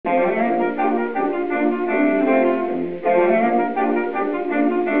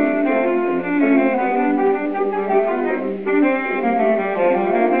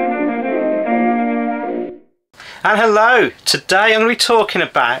And hello, today I'm going to be talking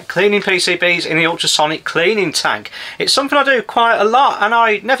about cleaning PCBs in the ultrasonic cleaning tank. It's something I do quite a lot and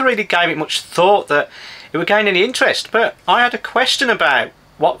I never really gave it much thought that it would gain any interest, but I had a question about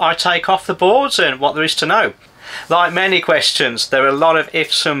what I take off the boards and what there is to know. Like many questions, there are a lot of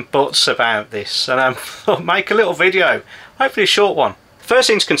ifs and buts about this, and I'll make a little video, hopefully a short one. First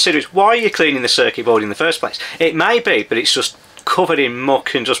thing to consider is why you're cleaning the circuit board in the first place. It may be that it's just covered in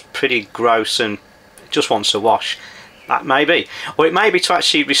muck and just pretty gross and just wants a wash. That may be. Or it may be to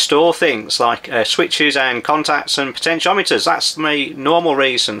actually restore things like switches and contacts and potentiometers. That's the normal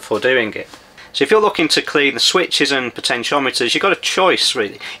reason for doing it. So if you're looking to clean the switches and potentiometers, you've got a choice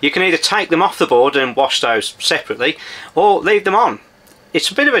really. You can either take them off the board and wash those separately, or leave them on.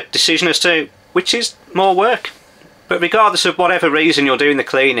 It's a bit of a decision as to which is more work. But regardless of whatever reason you're doing the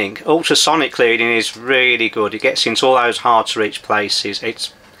cleaning, ultrasonic cleaning is really good. It gets into all those hard to reach places.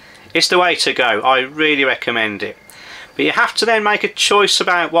 It's the way to go. I really recommend it. But you have to then make a choice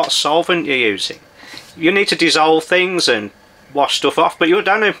about what solvent you're using. You need to dissolve things and wash stuff off, but you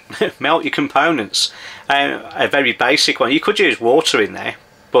don't melt your components. A very basic one, you could use water in there,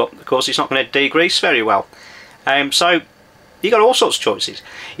 but of course it's not going to degrease very well. So you got all sorts of choices.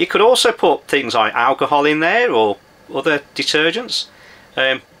 You could also put things like alcohol in there or other detergents.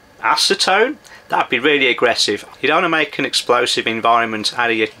 Acetone, that'd be really aggressive. You don't want to make an explosive environment out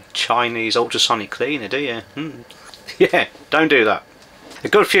of your Chinese ultrasonic cleaner, do you? Yeah, don't do that. A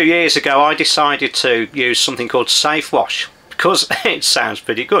good few years ago I decided to use something called Safe Wash because it sounds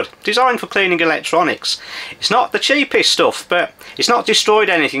pretty good. Designed for cleaning electronics. It's not the cheapest stuff, but it's not destroyed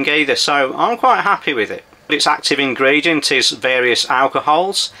anything either, so I'm quite happy with it. Its active ingredient is various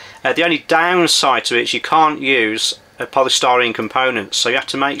alcohols. The only downside to it is you can't use polystyrene components, so you have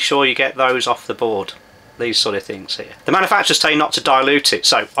to make sure you get those off the board. These sort of things here. The manufacturers tell you not to dilute it,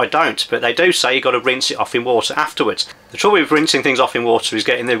 so I don't, but they do say you've got to rinse it off in water afterwards. The trouble with rinsing things off in water is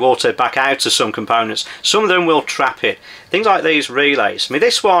getting the water back out of some components. Some of them will trap it. Things like these relays. I mean,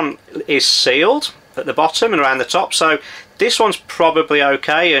 this one is sealed at the bottom and around the top, so this one's probably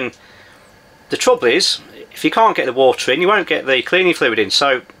okay, and the trouble is, if you can't get the water in, you won't get the cleaning fluid in,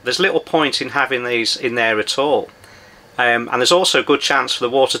 so there's little point in having these in there at all. And there's also a good chance for the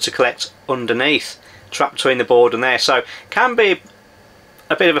water to collect underneath, trapped between the board and there, so it can be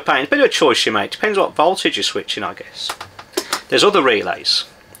a bit of a pain. It's a bit of a choice you make, depends what voltage you're switching, I guess. There's other relays,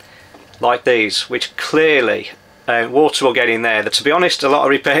 like these, which clearly water will get in there. To be honest, a lot of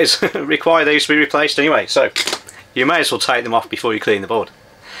repairs require these to be replaced anyway, so you may as well take them off before you clean the board.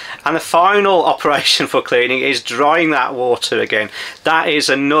 And the final operation for cleaning is drying that water again. That is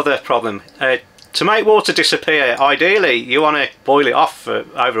another problem. To make water disappear, ideally you want to boil it off for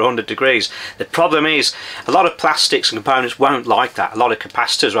over 100 degrees. The problem is a lot of plastics and components won't like that. A lot of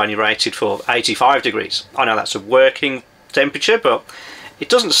capacitors are only rated for 85 degrees. I know that's a working temperature, but it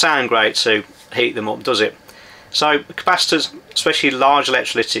doesn't sound great to heat them up, does it? So capacitors, especially large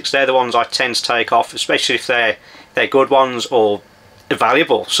electrolytics, they're the ones I tend to take off, especially if they're good ones or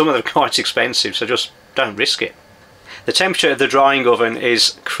valuable. Some of them are quite expensive, so just don't risk it. The temperature of the drying oven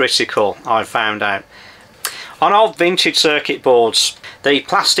is critical, I've found out. On old vintage circuit boards, the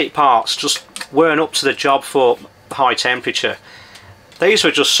plastic parts just weren't up to the job for high temperature. These were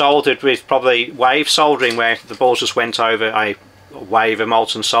just soldered with probably wave soldering, where the boards just went over a wave of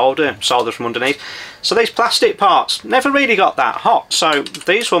molten solder, soldered from underneath. So these plastic parts never really got that hot, so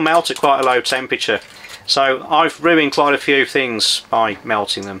these will melt at quite a low temperature. So I've ruined quite a few things by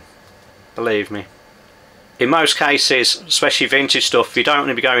melting them, believe me. In most cases, especially vintage stuff, you don't want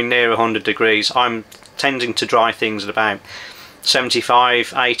to be going near 100 degrees. I'm tending to dry things at about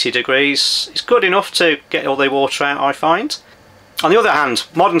 75, 80 degrees. It's good enough to get all the water out, I find. On the other hand,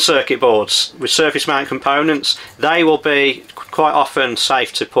 modern circuit boards with surface mount components, they will be quite often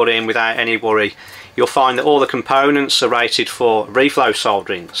safe to put in without any worry. You'll find that all the components are rated for reflow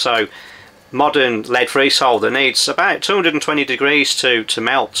soldering. So modern lead-free solder needs about 220 degrees to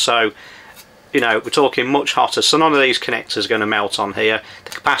melt, so you know, we're talking much hotter, so none of these connectors are going to melt on here.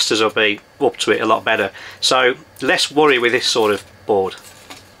 The capacitors will be up to it a lot better, so less worry with this sort of board.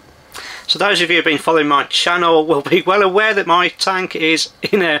 So those of you who have been following my channel will be well aware that my tank is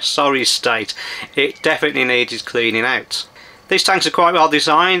in a sorry state. It definitely needed cleaning out. These tanks are quite well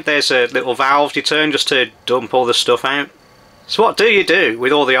designed. There's a little valve you turn just to dump all the stuff out. So what do you do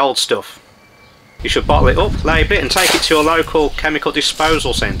with all the old stuff? You should bottle it up, label it and take it to your local chemical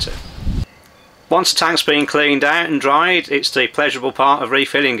disposal centre. Once the tank's been cleaned out and dried, it's the pleasurable part of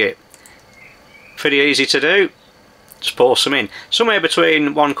refilling it. Pretty easy to do. Just pour some in. Somewhere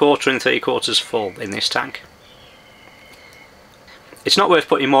between 1/4 and 3/4 full in this tank. It's not worth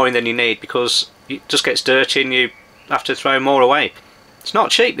putting more in than you need because it just gets dirty and you have to throw more away. It's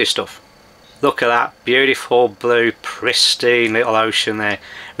not cheap, this stuff. Look at that beautiful blue pristine little ocean there,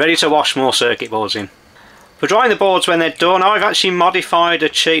 ready to wash more circuit boards in. For drying the boards when they're done, I've actually modified a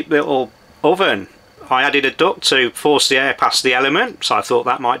cheap little oven. I added a duct to force the air past the element, so I thought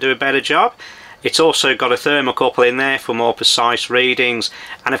that might do a better job. It's also got a thermocouple in there for more precise readings,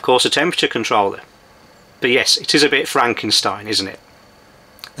 and of course a temperature controller. But yes, it is a bit Frankenstein, isn't it?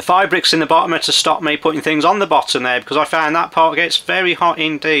 The 5 bricks in the bottom are to stop me putting things on the bottom there, because I found that part gets very hot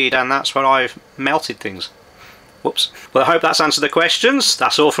indeed, and that's where I've melted things. Whoops. Well, I hope that's answered the questions.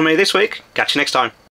 That's all from me this week. Catch you next time.